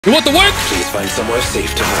You want the work? Please find somewhere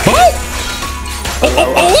safe to hide. Oh!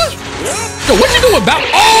 Oh, what? Yo, what you doing about?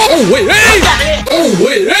 Oh, wait, hey! Oh,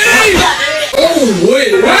 wait, hey! Oh, wait,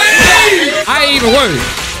 hey! I ain't even worried.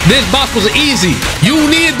 This boss was easy. You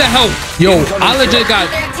needed the help. Yo, I legit got...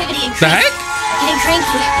 The heck?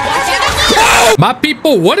 Oh, my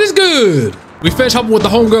people, what is good? We finished helping with the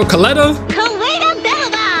homegirl, Coletta.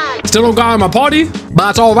 Still don't got in my party, but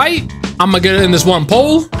that's all right. I'm gonna get in this one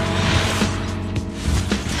poll.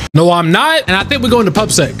 No, I'm not, and I think we're going to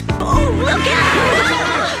PubSec. Oh, look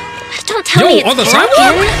out! Don't tell me it's on the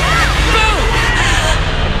sidewalk?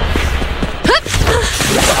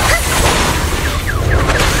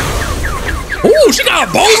 Oh, she got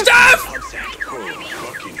a bow staff?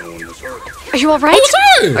 Are you all right?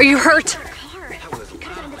 Oh, are you hurt?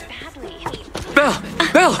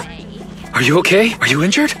 Belle! Are you okay? Are you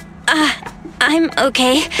injured? I'm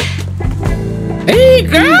okay. Hey,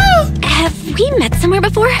 girl! Have we met somewhere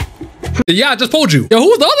before? Yeah, I just told you. Yo,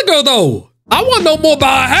 who's the other girl, though? I want to know more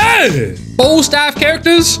about her. Bow staff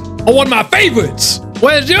characters are one of my favorites.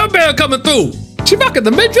 Where's your bear coming through? She rocking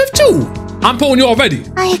the midriff, too. I'm pulling you already.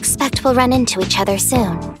 I expect we'll run into each other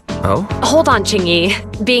soon. Oh? Hold on,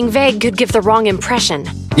 Chingy. Being vague could give the wrong impression.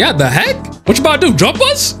 Yeah, the heck? What you about to do, jump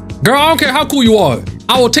us? Girl, I don't care how cool you are.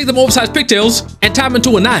 I will take them oversized pigtails and tie them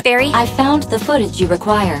into a knot. Barry? I found the footage you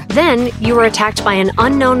require. Then you were attacked by an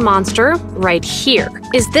unknown monster right here.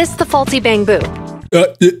 Is this the faulty bamboo?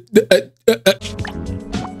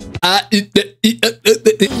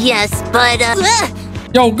 Yes, but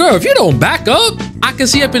Yo, girl, if you don't back up, I can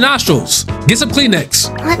see up your nostrils. Get some Kleenex.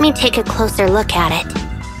 let me take a closer look at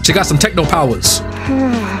it. She got some techno powers.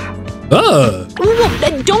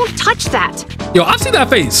 Don't touch that. Yo, I've seen that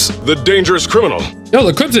face. The dangerous criminal. Yo,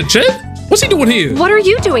 the Crimson Chin? What's he doing here? What are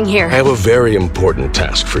you doing here? I have a very important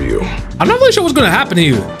task for you. I'm not really sure what's gonna happen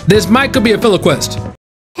here. This might could be a filler quest.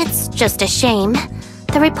 It's just a shame.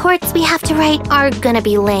 The reports we have to write are gonna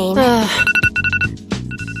be lame.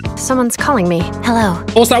 Someone's calling me. Hello.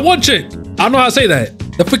 Oh, it's that one chick. I don't know how to say that.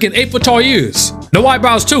 The freaking 8 foot tall ears. No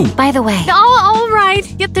eyebrows too. By the way, Oh, all right.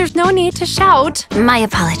 Yet there's no need to shout. my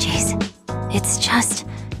apologies. It's just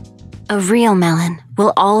a real melon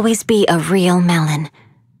will always be a real melon.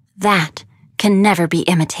 That can never be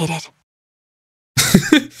imitated.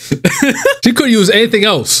 She could use anything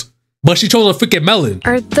else, but she chose a freaking melon.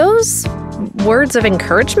 Are those words of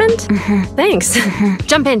encouragement? Thanks.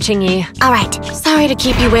 Jump in, Chingy. All right. Sorry to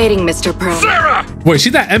keep you waiting, Mr. Pro. Wait, she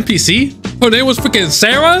that NPC? Her name was freaking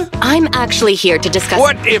Sarah? I'm actually here to discuss...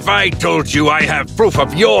 What if I told you I have proof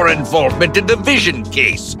of your involvement in the Vision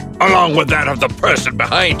case, along with that of the person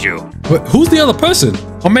behind you? Wait, who's the other person?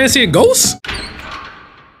 A man seeing ghosts?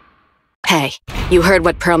 Hey, you heard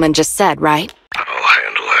what Perlman just said, right? I'll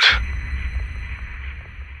handle it.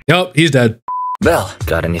 Yup, he's dead. Belle,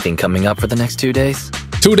 got anything coming up for the next 2 days?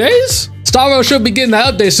 2 days? Star Rail should be getting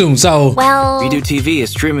that update soon, so... Well, Redo TV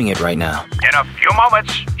is streaming it right now. In a few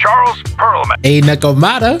moments, Charles Perlman. Hey,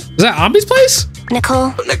 Nekomata. Is that Ambi's place?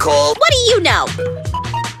 Nicole. Nicole. What do you know?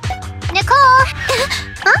 Nicole.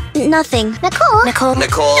 Huh? Nothing. Nicole. Nicole.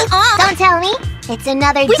 Nicole. Don't tell me. It's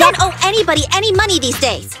another We don't owe anybody any money these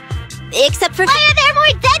days. Except for... Why are there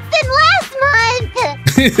more debts than last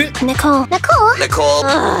month? Nicole. Nicole. Nicole.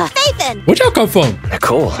 Faithin. Where'd y'all come from?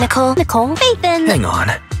 Nicole. Nicole. Nicole. Faithin. Hang on.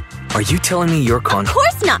 Are you telling me you're Of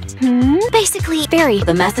course not. Basically, Barry.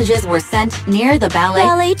 The messages were sent near the ballet...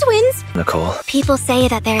 Ballet twins. Nicole. People say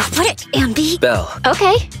that there's... Put it, Ambi. Belle.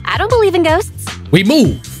 Okay, I don't believe in ghosts. We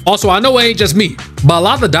move. Also, I know it ain't just me, but a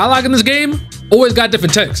lot of the dialogue in this game always got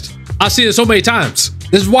different text. I've seen it so many times.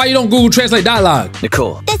 This is why you don't Google Translate dialogue.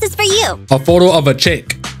 Nicole. This is for you. A photo of a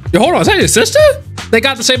chick. Yo, hold on, is that your sister? They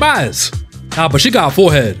got the same eyes. Nah, but she got a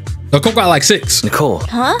forehead. Nicole got like 6. Nicole.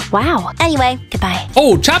 Huh? Wow. Anyway, Goodbye.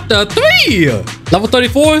 Oh, chapter 3! Level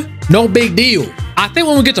 34? No big deal. I think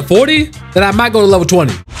when we get to 40, then I might go to level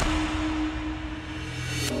 20.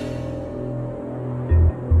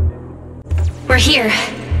 We're here.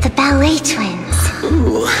 The ballet twins.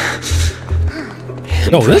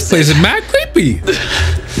 Yo, this place is mad creepy.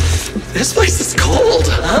 This place is cold.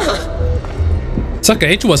 Sucker,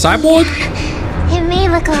 ain't you a cyborg? It may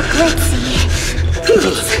look all glitzy.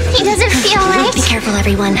 It doesn't feel right. Be careful,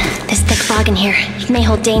 everyone. There's thick fog in here. It may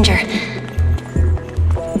hold danger.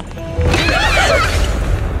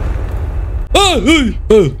 Oh,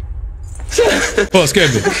 it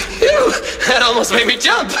scared me. That almost made me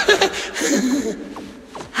jump.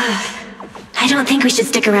 I don't think we should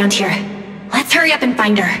stick around here. Let's hurry up and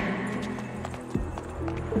find her.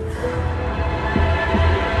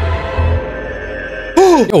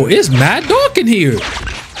 Yo, it's mad dark in here.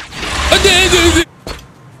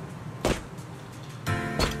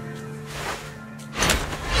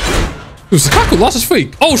 Sakaku lost his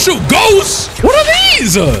freak. Oh shoot, ghosts! What are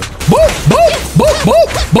these? Boop, boop, boop,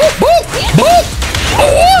 boop, boop, boop, boop.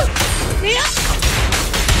 Oh, what?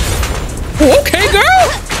 Oh, okay, girl.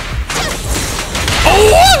 Oh,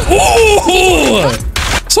 what?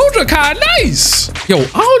 Ooh. Soldier kinda nice. Yo, I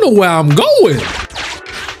don't know where I'm going.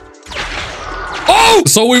 Oh,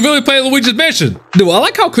 so we really play Luigi's Mansion. Dude, I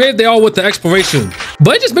like how creative they are with the exploration.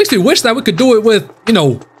 But it just makes me wish that we could do it with, you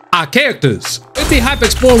know, our characters. It'd be hype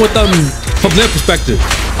exploring with them from their perspective.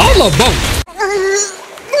 I love both.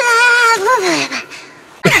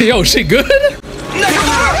 Yo, she good?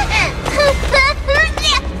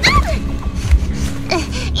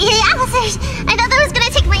 Officers, I thought that was gonna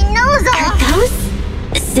take my nose off. Those?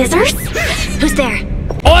 Scissors? Who's there?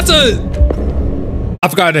 Oh, that's a... I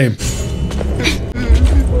forgot her name.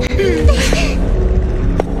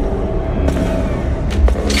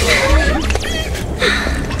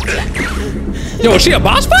 Yo, is she a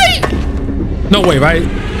boss fight? No way, right?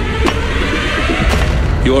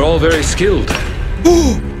 You are all very skilled.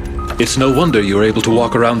 It's no wonder you're able to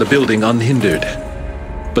walk around the building unhindered.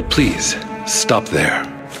 But please, stop there.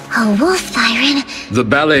 A wolf siren. The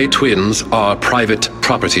ballet twins are private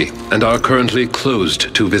property and are currently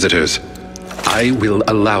closed to visitors. I will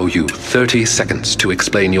allow you 30 seconds to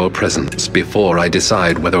explain your presence before I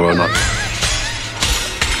decide whether or not...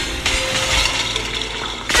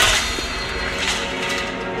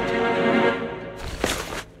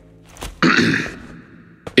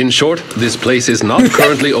 In short, this place is not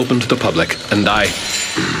currently open to the public, and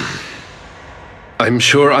I'm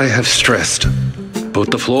sure I have stressed. Both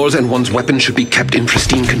the floors and one's weapon should be kept in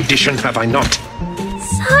pristine condition, have I not?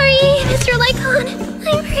 Sorry, Mr. Lycon.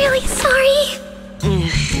 I'm really sorry.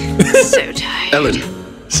 So tired. Ellen,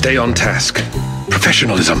 stay on task.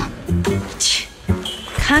 Professionalism.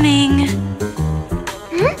 Coming.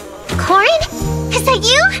 Corin? Is that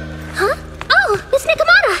you? Huh? Oh, Miss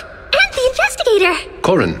Nakamata. And the investigator.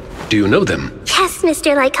 Corin, do you know them? Yes,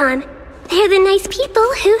 Mr. Lycon. They're the nice people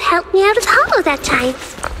who helped me out of Hollow that time.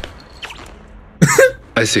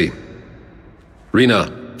 I see.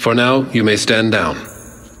 Rena, for now, you may stand down.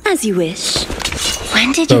 As you wish.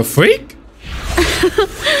 When did The freak?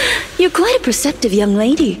 You're quite a perceptive young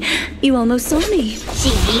lady. You almost saw me.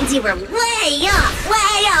 She means you were way off,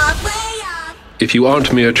 way off, way off. If you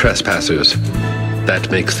aren't mere trespassers, that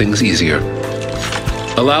makes things easier.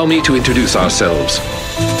 Allow me to introduce ourselves.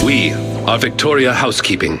 We are Victoria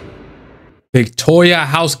Housekeeping. Victoria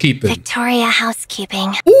Housekeeping. Victoria Housekeeping.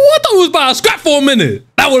 Ooh, I thought it was about a scrap for a minute.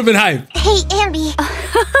 That would have been hype. Hey, Ambi.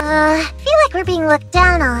 I feel like we're being looked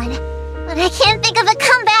down on, but I can't think of a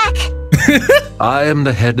comeback. I am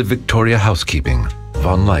the head of Victoria Housekeeping,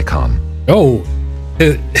 Von Lycon. Oh,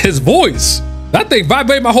 his voice. That thing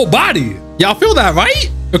vibrated my whole body. Y'all feel that,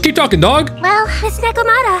 right? Yo, keep talking, dog. Well, Miss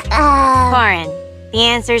Nakamata, Corin, the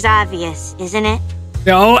answer's obvious, isn't it?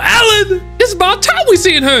 Yo, Ellen, it's about time we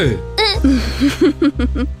seen her.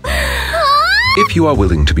 If you are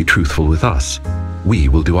willing to be truthful with us, we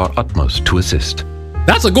will do our utmost to assist.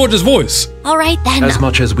 That's a gorgeous voice. All right, then. As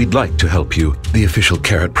much as we'd like to help you, the official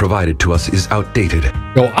carrot provided to us is outdated.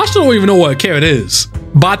 Yo, I still don't even know what a carrot is,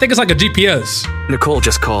 but I think it's like a GPS. Nicole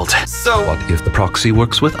just called. So, what if the proxy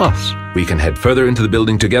works with us? We can head further into the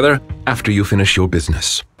building together after you finish your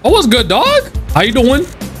business. Oh, what's good, dog? How you doing?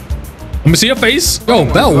 Let me see your face.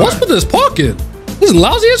 Yo, Belle, what's with this parking? This is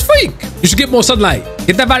lousy as freak. You should get more sunlight.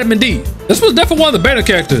 Get that vitamin D. This was definitely one of the better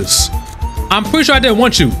characters. I'm pretty sure I didn't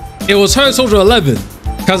want you. It was her Soldier 11.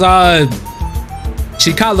 Cause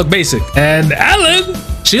she kinda looked basic. And Ellen,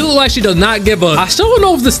 she looked like she does not give a... I still don't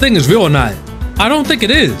know if this thing is real or not. I don't think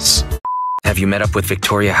it is. Have you met up with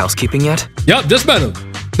Victoria Housekeeping yet? Yup, just met them.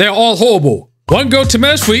 They're all horrible. One girl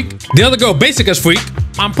timid as freak, the other girl basic as freak.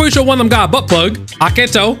 I'm pretty sure one of them got a butt plug. I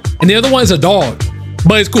can't tell. And the other one is a dog.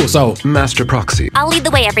 But it's cool, so. Master Proxy. I'll lead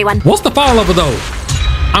the way, everyone. What's the file level though?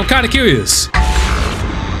 I'm kinda curious.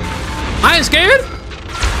 I ain't scared.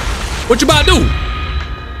 What you about to do?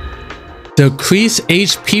 Decrease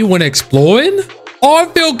HP when exploring?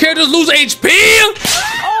 On-field characters lose HP?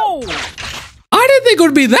 Oh! I didn't think it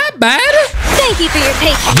would be that bad. Thank you for your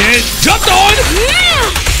patience. Get jumped on! Yeah!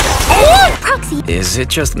 Oh! Proxy. Is it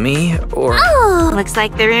just me, or... Oh! Looks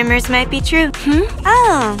like the rumors might be true.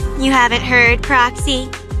 Oh, you haven't heard, Proxy?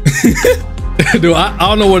 Dude, I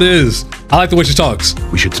don't know what it is. I like the way she talks.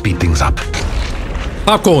 We should speed things up.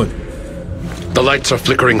 Popcorn. The lights are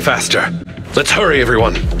flickering faster. Let's hurry,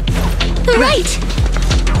 everyone. Right.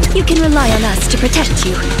 You can rely on us to protect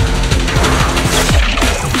you.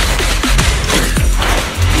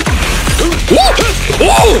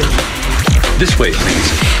 Whoa! This way,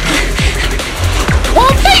 please.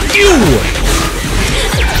 Oh, thank you!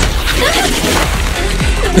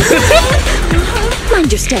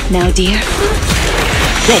 Mind your step now, dear.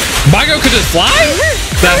 Yo, my girl could just fly?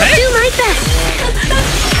 The heck? Do my best.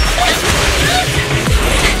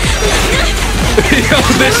 Yo,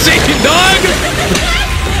 this shaky dog!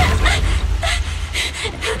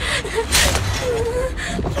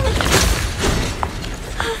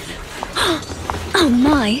 Oh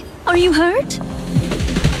my, are you hurt?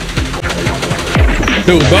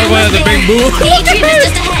 Dude, Bubba has a big boo. Adrian is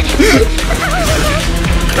just ahead.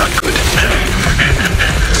 Not good.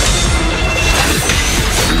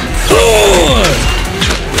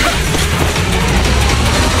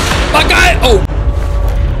 My guy! Oh!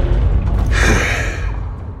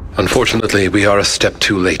 Unfortunately, we are a step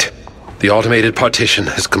too late. The automated partition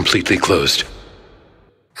is completely closed.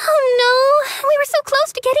 Oh no, we were so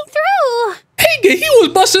close to getting through. Hey, he was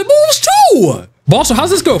busting moves too! But also, how's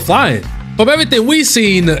this girl flying? From everything we've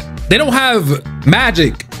seen, they don't have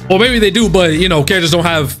magic. Or maybe they do, but, you know, characters don't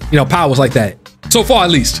have, you know, powers like that. So far,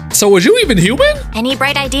 at least. So was you even human? Any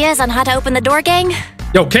bright ideas on how to open the door, gang?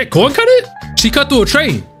 Yo, can't Corn cut it? She cut through a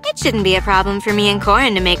train. It shouldn't be a problem for me and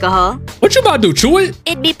Corin to make a hole. What you about to do, chew it?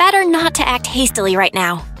 It'd be better not to act hastily right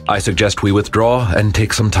now. I suggest we withdraw and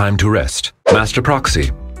take some time to rest. Master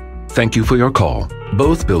Proxy, thank you for your call.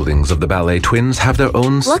 Both buildings of the Ballet Twins have their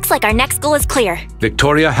own... Looks like our next goal is clear.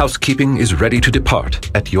 Victoria Housekeeping is ready to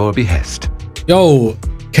depart at your behest. Yo,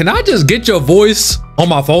 can I just get your voice on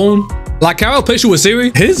my phone? Like, can I replace you with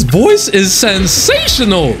Siri? His voice is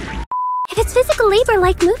sensational. If it's physical labor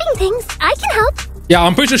like moving things, I can help. Yeah,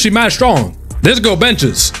 I'm pretty sure she's mad strong. This girl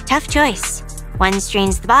benches. Tough choice. One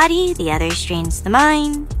strains the body, the other strains the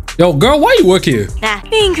mind. Yo, girl, why you work here? Nah,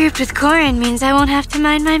 being grouped with Corin means I won't have to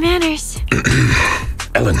mind my manners.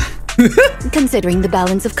 Ellen. Considering the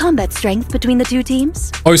balance of combat strength between the two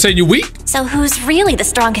teams. Oh, you saying you weak? So who's really the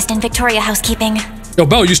strongest in Victoria Housekeeping? Yo,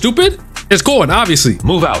 Belle, you stupid? It's Corn, obviously.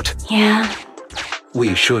 Move out. Yeah.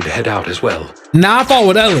 We should head out as well. Nah, I fought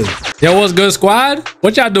with Ellen. Yo, what's good, squad?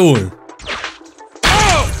 What y'all doing?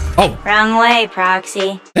 Oh. Wrong way,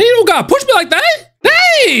 Proxy. Hey, you don't gotta push me like that.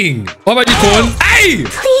 Dang. What about you, Corn? Hey.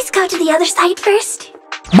 Please go to the other side first.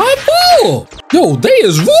 My ball. Yo, they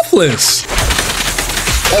is ruthless.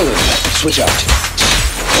 Ellen, switch out.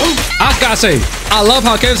 I gotta say, I love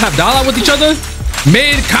how characters have dialogue with each other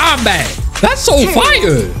mid-combat. That's so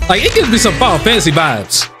fire. Like, it gives me some Final Fantasy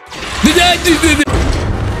vibes.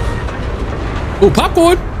 Oh,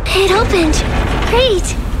 popcorn. It opened.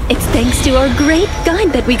 Great. It's thanks to our great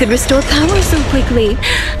guide that we could restore power so quickly.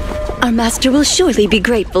 Our master will surely be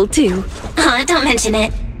grateful too. Don't mention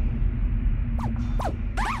it.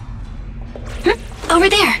 Over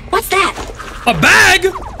there. What's that? A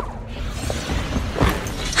bag?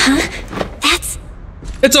 Huh? That's...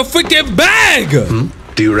 It's a freaking bag!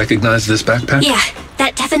 Do you recognize this backpack? Yeah,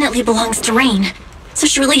 that definitely belongs to Rain. So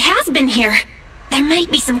she really has been here. There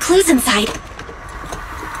might be some clues inside.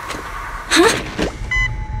 Huh?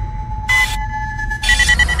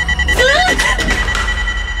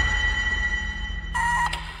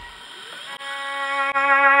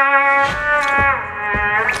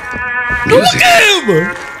 Look at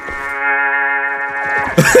him!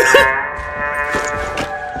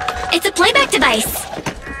 It's a playback device.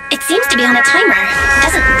 It seems to be on a timer.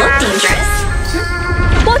 Doesn't look dangerous.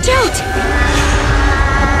 Watch out!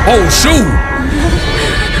 Oh, shoot!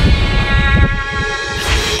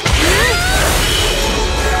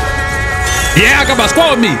 Yeah, I got my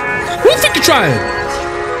squad with me. Who the fuck you trying?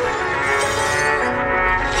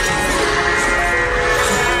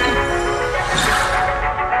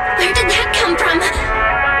 Where did that come from?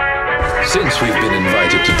 Since we've been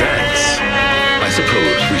invited to dance, I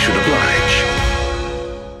suppose we should oblige.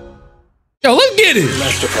 Yo, let's get it.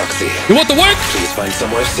 Master Proxy, You want the work? please find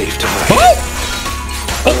somewhere safe to hide. What?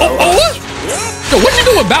 Yo, what you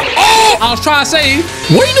doing, Bow? Oh, I was trying to say,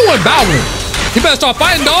 what you doing, Bowling? You better start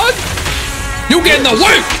fighting, dog. You getting the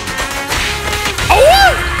work. Oh,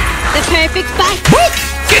 what? The perfect fight. Whoop.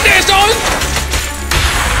 Get there, son.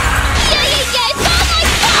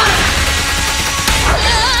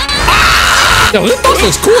 Yo, this boss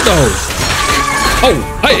looks cool, though. Oh,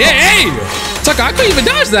 hey. Tucker, I couldn't even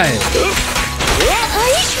dodge that.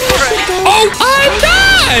 Oh, I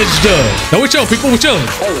dodged. No, we're chilling, people. We're chilling.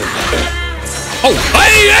 Oh,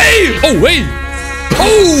 hey. Oh, wait.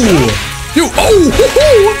 Oh, you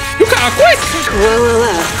kind of quick.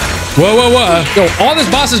 Whoa. Yo, all this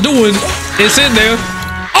boss is doing is sitting there.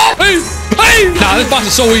 Oh, hey. Nah, this boss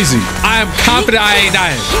is so easy. I am confident I ain't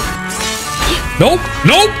dying. Nope.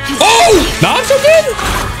 Oh, nah, I'm so good.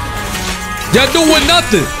 You're doing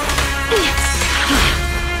nothing.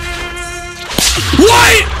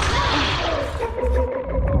 What?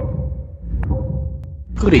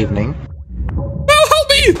 Good evening. Oh, help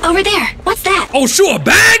me! Over there. What's that? Oh, sure, a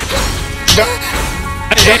bag?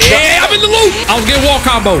 Hey, I'm in the loop. I was getting wall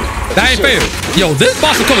combo. That ain't fair. Yo, this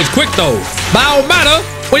boss will come as quick though. But it don't matter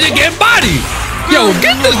when you get body. Yo,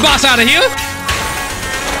 get this boss out of here.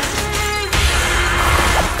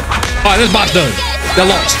 All right, this boss done. They're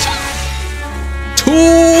lost.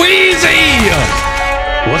 Too easy.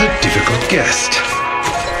 What a difficult guest.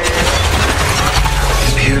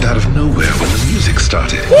 He appeared out of nowhere when the music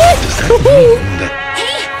started. Does that mean that...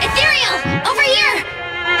 Hey, Ethereal! Over here!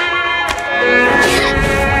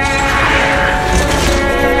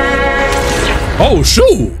 Oh,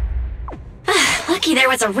 shoot. Lucky there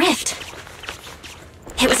was a rift.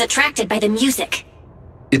 It was attracted by the music.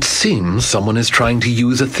 It seems someone is trying to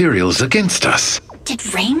use ethereals against us.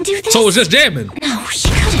 Did Rain do this? So it's just jamming. No, she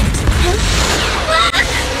couldn't.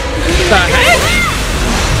 The heck?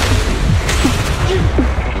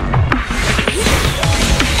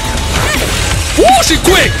 Woo, she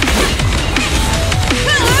quick!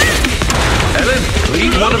 Ellen,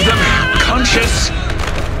 leave one of them conscious.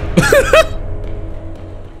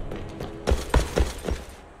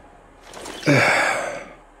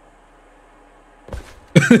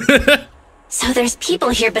 So there's people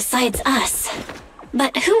here besides us.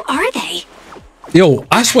 But who are they? Yo,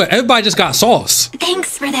 I swear, everybody just got sauce.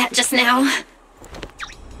 Thanks for that just now.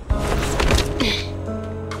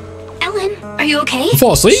 Ellen, are you okay? You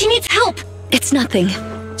fall asleep? She needs help. It's nothing.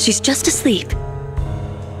 She's just asleep.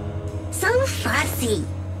 So fussy.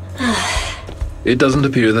 It doesn't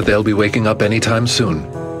appear that they'll be waking up anytime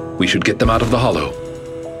soon. We should get them out of the hollow.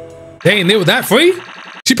 Dang, they were that free?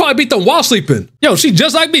 She probably beat them while sleeping. Yo, she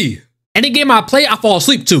just like me. Any game I play, I fall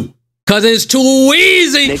asleep to. Cause it's too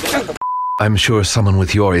easy. I'm sure someone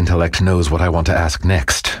with your intellect knows what I want to ask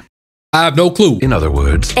next. I have no clue. In other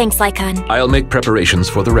words, Thanks, Lycon. I'll make preparations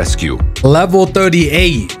for the rescue. Level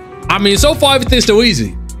 38. I mean, so far everything's still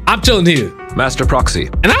easy. I'm chilling here. Master Proxy.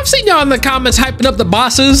 And I've seen y'all in the comments hyping up the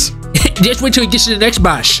bosses. Just wait till you get to the next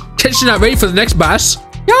boss. Since you're not ready for the next boss.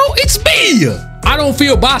 Yo, it's me. I don't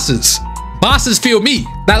feel bosses. Bosses feel me.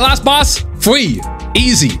 That last boss, free,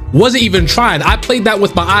 easy. Wasn't even trying. I played that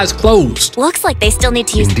with my eyes closed. Looks like they still need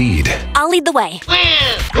to use... Indeed. I'll lead the way.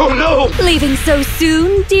 Oh no! Leaving so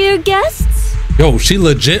soon, dear guests? Yo, she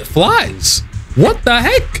legit flies. What the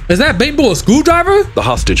heck? Is that Bimbo a screwdriver? The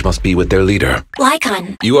hostage must be with their leader.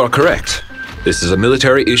 Lycon. You are correct. This is a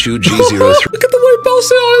military issue G03. Look at the way Bell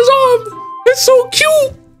sit on his arm. It's so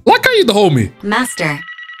cute. Like how you the homie. Master,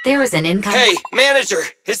 there was an incoming... Hey, manager,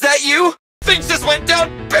 is that you? Things just went down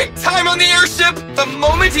big time on the airship! The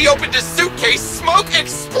moment he opened his suitcase, smoke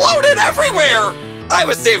exploded everywhere! I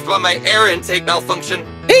was saved by my air intake malfunction.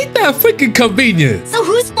 Ain't that freaking convenient? So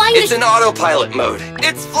who's flying It's in autopilot mode.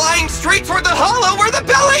 It's flying straight toward the hollow where the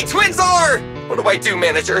ballet twins are! What do I do,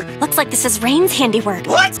 manager? Looks like this is Rain's handiwork.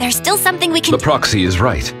 What? There's still something we can... The proxy is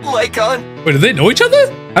right. Lycon? Wait, do they know each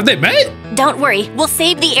other? Have they met? Don't worry, we'll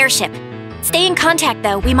save the airship. Stay in contact,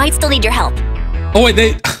 though. We might still need your help. Oh, wait,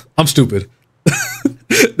 they... I'm stupid.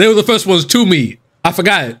 They were the first ones to meet. I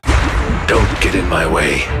forgot. Don't get in my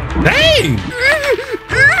way. Dang!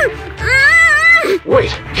 Wait,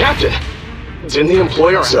 Captain! Didn't the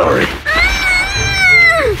employer... Sorry.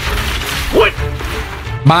 What?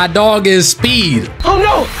 My dog is Speed. Oh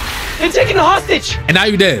no! They're taking the hostage! And now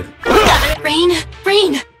you dead. Rain,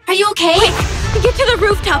 are you okay? Get to the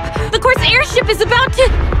rooftop. The course airship is about to...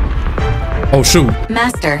 Oh, shoot.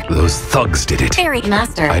 Master. Those thugs did it. Barry.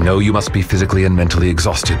 Master. I know you must be physically and mentally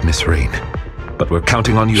exhausted, Miss Rain. But we're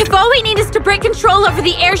counting on you If all we need is to break control over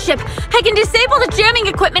the airship, I can disable the jamming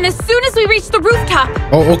equipment as soon as we reach the rooftop.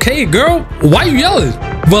 Oh, okay, girl. Why you yelling?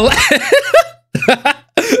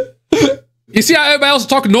 You see how everybody else is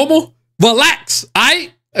talking normal? Relax,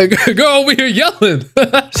 aight? Girl over here yelling.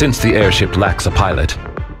 Since the airship lacks a pilot,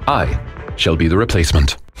 I shall be the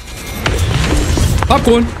replacement.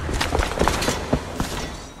 Popcorn.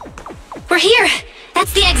 We're here.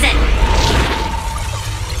 That's the exit.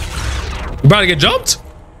 You about to get jumped?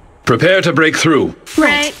 Prepare to break through.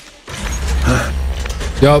 Right.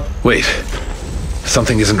 Yup. Wait.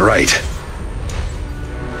 Something isn't right.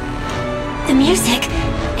 The music.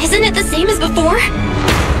 Isn't it the same as before?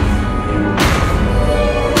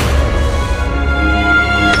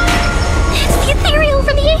 It's the ethereal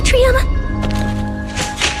from the atrium.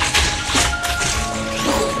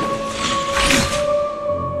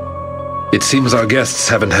 It seems our guests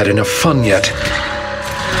haven't had enough fun yet.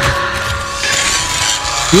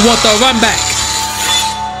 You want the run back?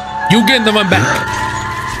 You getting the run back?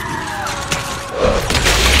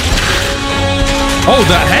 Oh,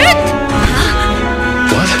 the heck?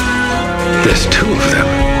 What? There's two of them.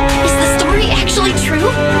 Is the story actually true?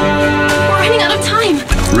 We're running out of time.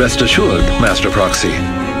 Rest assured, Master Proxy.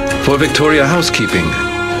 For Victoria housekeeping,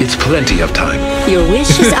 it's plenty of time. Your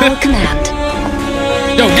wish is our command.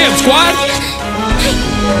 Yo, get him, squad!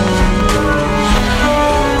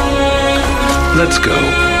 Let's go.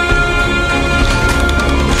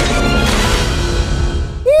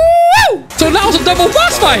 Woo! So now it's a double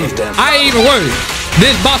boss fight. I ain't even worried.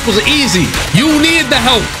 This boss was easy. You needed the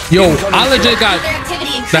help. Yo, I legit got...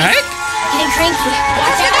 The heck? Getting cranky.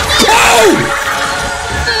 Whoa!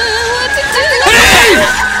 What to do? Hey!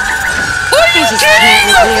 Are you kidding?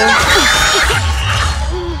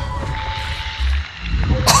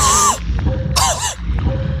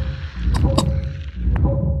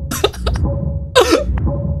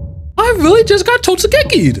 I really just got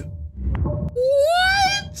Totsugeki'd.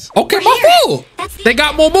 What? Okay, my fault. They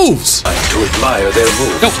got more moves. I to admire their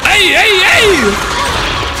moves. Yo, hey!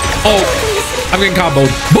 Oh, I'm getting comboed.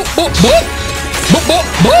 Boop, boop, boop. Boop, boop,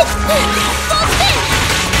 boop.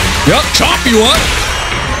 Yup, chop you up.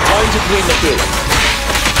 Time to clean the field.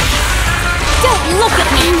 Don't look at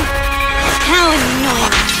me. How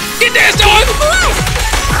annoying. Get this done.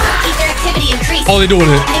 Keep their activity increased. Oh, they're doing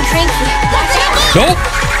it. Getting cranky. Nope.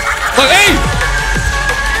 Oh, hey.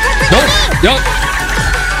 Nope. Yup.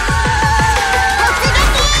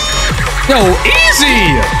 Yo,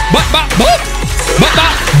 easy. But, boop. But,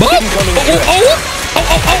 boop.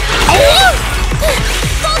 Oh.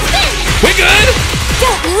 We good?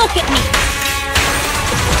 Don't look at me.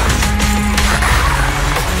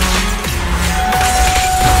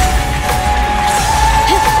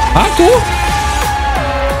 Ah, cool.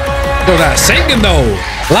 Yo, that singing though.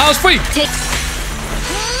 Loud free.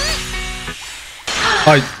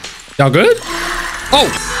 Alright, y'all good? Oh.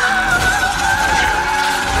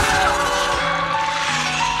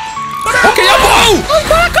 Okay, y'all. Oh,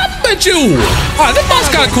 back up at you. Alright, this boss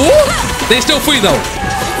got cool. They still free though.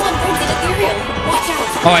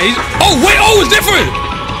 Alright. Oh wait. Oh, it's different.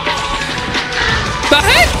 The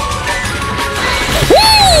heck?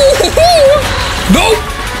 Woo! Nope.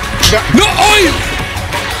 No, oi!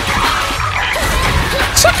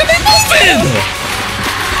 Sucker, they moving!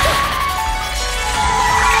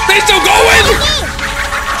 They still going?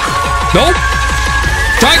 Nope.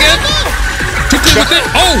 Try again. Took with it.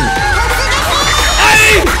 Oh!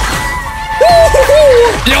 Hey!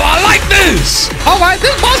 Yo, I like this! Alright,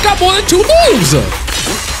 this boss got more than 2 moves!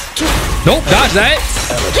 Nope, dodge that.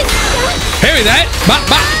 Parry that. Bop,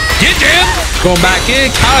 bop. Get jammed. Going back in.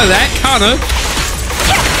 Counter that. Counter.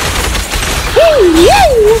 Woo,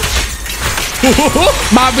 woo.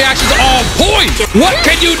 My reactions are on point. What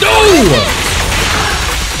can you do?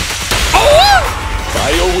 Oh!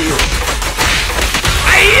 Bio wheel.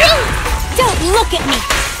 Don't look at me.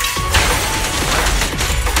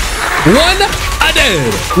 One I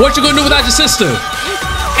did. What you gonna do without your sister?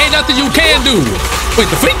 Ain't nothing you can do. Wait,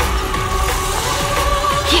 the freak?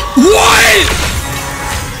 What?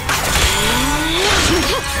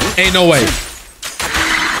 Ain't no way.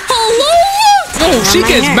 Oh, she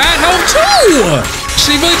gets mad home too!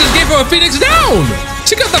 She really just gave her a Phoenix down!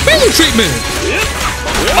 She got the Baylor treatment!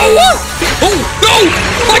 Oh, what? Oh, no!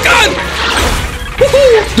 My God!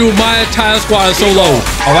 Dude, my entire squad is so low.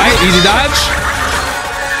 Alright, easy dodge.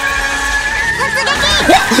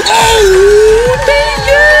 What? Oh, dang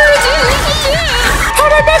it!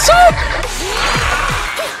 How'd I mess up?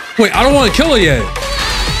 Wait, I don't want to kill her yet.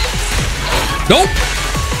 Nope.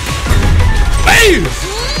 Hey!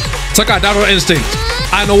 Suck out down on instinct.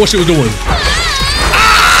 I know what she was doing.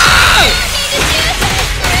 Ah!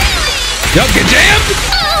 Yup, get jammed.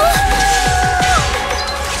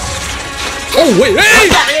 Oh wait, hey!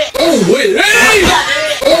 Oh wait, hey!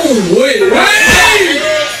 Oh wait, hey!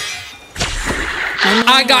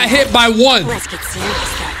 I got hit by 1.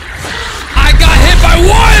 I got hit by 1.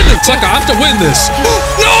 Sucker, I have to win this.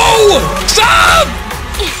 No! Stop!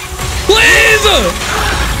 Please!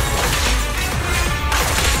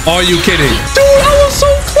 Are you kidding? Dude, I was so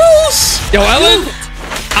close! Yo, Ellen,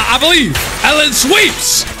 I believe. Ellen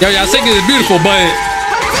sweeps! Yo, I think it is beautiful, but...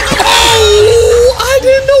 Oh! I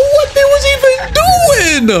didn't know what they was even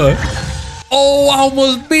doing! Oh, I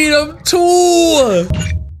almost beat him too!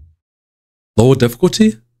 Lower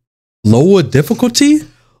difficulty? Lower difficulty?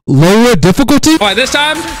 Lower difficulty? Alright, this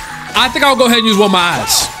time, I think I'll go ahead and use one of my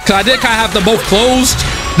eyes. Because I did kind of have them both closed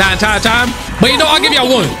the entire time. But you know, I'll give y'all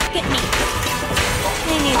one.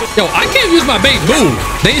 Yo, I can't use my bait move.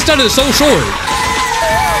 They started so short.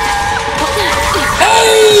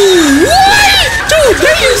 Oh, what? Dude,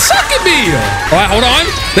 they is sucking me. All right, hold on.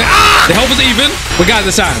 The help is even. We got it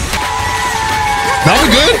this time. Now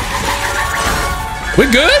we good.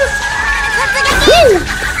 We good. Woo.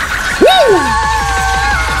 Woo!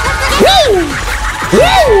 Woo!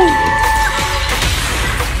 Woo!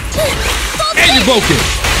 And you broke it.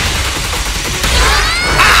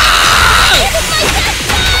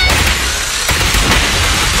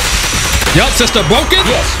 Yup, sister, broke it?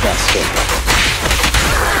 Yes, master.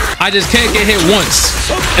 I just can't get hit once,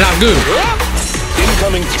 and I'm good.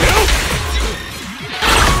 Incoming kill.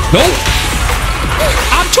 Nope.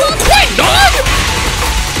 I'm too quick, dog.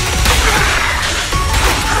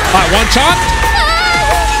 All right, one shot.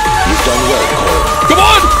 You've done well, Cole. Come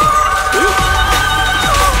on.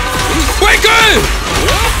 Break it.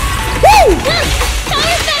 Woo.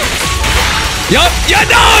 Yup, you're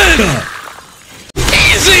done.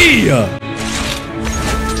 Easy.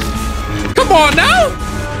 Come on now.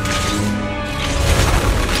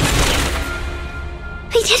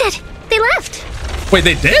 They did it. They left. Wait,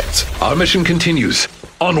 they did? Our mission continues.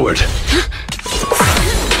 Onward.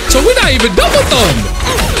 So we're not even done with them.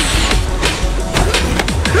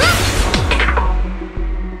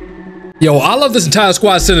 Yo, I love this entire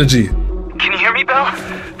squad synergy. Can you hear me, Belle?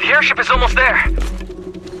 The airship is almost there.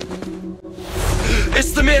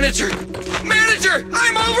 It's the manager! Manager!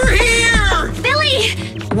 I'm over here! Billy!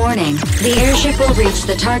 Warning, the airship will reach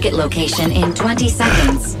the target location in 20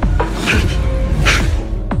 seconds.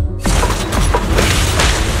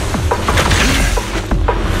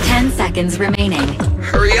 Seconds remaining.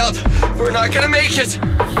 Hurry up! We're not gonna make it!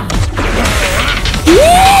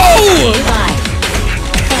 Woo! 5,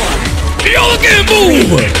 4, Yo, look at him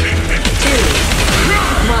move!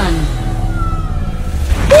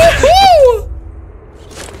 3, 2,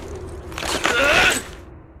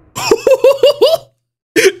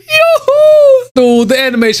 1. Dude, the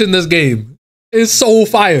animation in this game is so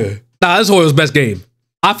fire. Nah, this is Hoyo's best game.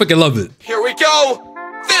 I freaking love it. Here we go!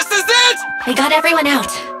 This is it! We got everyone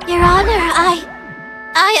out. Your Honor,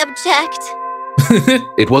 I object.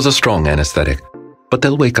 It was a strong anesthetic, but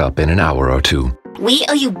they'll wake up in an hour or two. We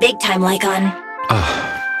owe you big time, Lycon.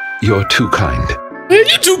 You're too kind. Man,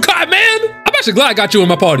 you too kind, man. I'm actually glad I got you in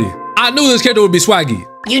my party. I knew this character would be swaggy.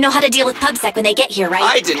 You know how to deal with PubSec when they get here, right?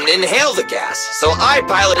 I didn't inhale the gas, so I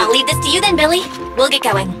piloted— I'll leave this to you then, Billy. We'll get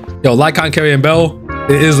going. Yo, Lycon carrying Belle,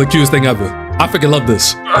 it is the cutest thing ever. I freaking love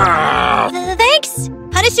this. Thanks.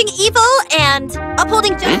 Punishing evil and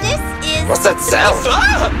upholding justice is... What's that sound?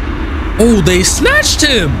 Oh, they snatched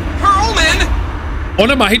him. Perlman! Oh,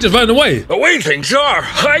 never mind, he just ran away. The way things are,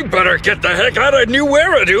 I better get the heck out of New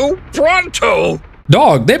Eridu pronto.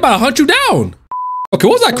 Dog, they about to hunt you down. Okay,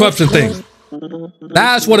 what's that corruption thing?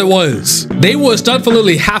 That's what it was. They were stunned for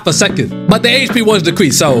literally half a second, but the HP was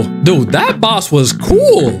decreased. So, dude, that boss was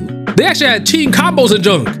cool. They actually had team combos and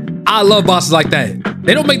junk. I love bosses like that.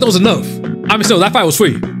 They don't make those enough. I mean, still, that fight was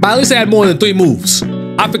free, but at least they had more than 3 moves.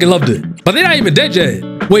 I freaking loved it. But they're not even dead yet,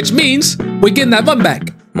 which means we're getting that run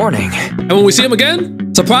back. Morning. And when we see them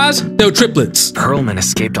again, surprise, they're triplets. Perlman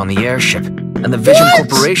escaped on the airship, and the Vision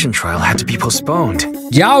Corporation trial had to be postponed.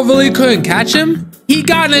 Y'all really couldn't catch him? He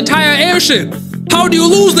got an entire airship. How do you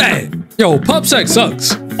lose that? Yo, PubSec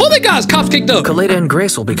sucks. All they got is cops kicked up. Kaleda and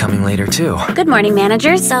Grace will be coming later, too. Good morning,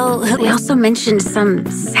 manager. So, we also mentioned some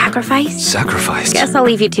sacrifice? Sacrifice? Guess I'll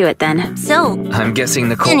leave you to it then. So, I'm guessing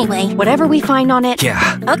Nicole— anyway. Whatever we find on it.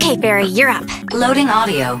 Yeah. Okay, Barry, you're up. Loading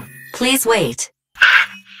audio. Please wait.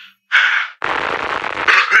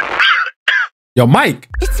 Yo, Mike.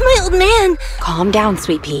 It's my old man. Calm down,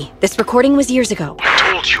 Sweet Pea. This recording was years ago.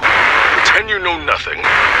 I told you. Pretend you know nothing,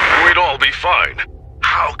 and we'd all be fine.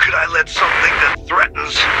 How could I let something that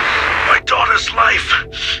threatens my daughter's life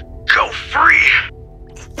go free?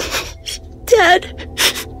 Dad.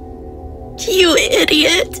 You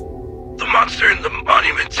idiot. The monster in the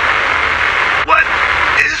monument. What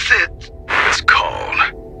is it? It's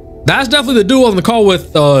called That's definitely the dude on the call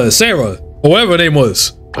with Sarah, or whatever her name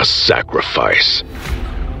was. a sacrifice.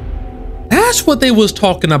 That's what they was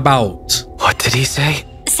talking about. What did he say?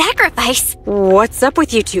 Sacrifice? What's up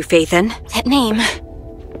with you two, Faithin? That name.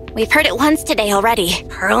 We've heard it once today already.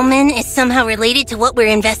 Perlman is somehow related to what we're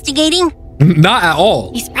investigating? Not at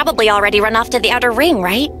all. He's probably already run off to the outer ring,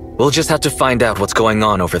 right? We'll just have to find out what's going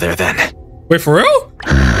on over there then. Wait, for real?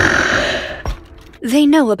 They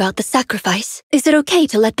know about the sacrifice. Is it okay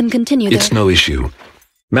to let them continue their— It's no issue.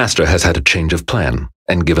 Master has had a change of plan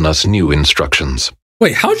and given us new instructions.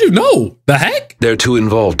 Wait, how'd you know? The heck? They're too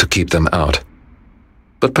involved to keep them out.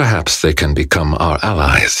 But perhaps they can become our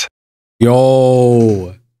allies.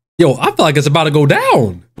 Yo, I feel like it's about to go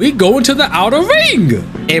down. We going to the outer ring.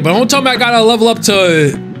 Hey, but don't tell me I gotta level up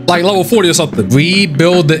to like level 40 or something.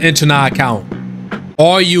 Rebuild the internet account.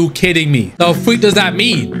 Are you kidding me? The freak does that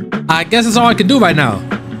mean? I guess that's all I can do right now.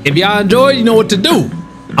 If y'all enjoyed, you know what to do.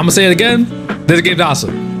 I'm gonna say it again. This game's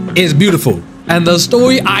awesome. is beautiful. And the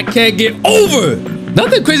story I can't get over.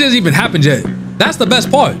 Nothing crazy has even happened yet. That's the best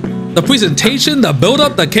part. The presentation, the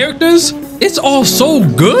build-up, the characters, it's all so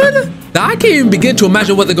good that I can't even begin to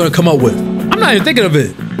imagine what they're gonna come up with. I'm not even thinking of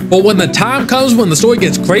it. But when the time comes when the story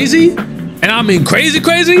gets crazy, and I mean crazy,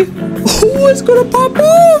 who is gonna pop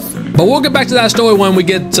off? But we'll get back to that story when we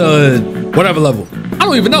get to whatever level. I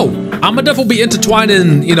don't even know. I'ma definitely be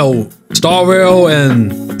intertwining, you know, Star Rail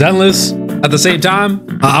and Zenless at the same time.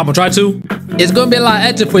 I'm gonna try to. It's gonna be a lot of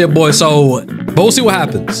editing for your boy, so but we'll see what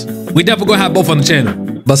happens. We definitely gonna have both on the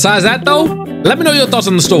channel. Besides that though, let me know your thoughts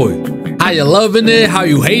on the story. How you loving it, how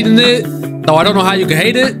you hating it. Though I don't know how you can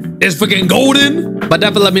hate it. It's freaking golden, but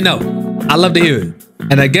definitely let me know. I'd love to hear it.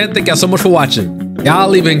 And again, thank y'all so much for watching. Y'all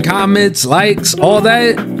leaving comments, likes, all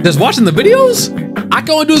that. Just watching the videos? I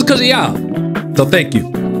can only do this because of y'all. So thank you.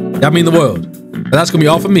 Y'all mean the world. But that's gonna be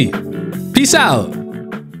all for me. Peace out.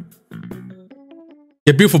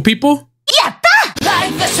 You beautiful people.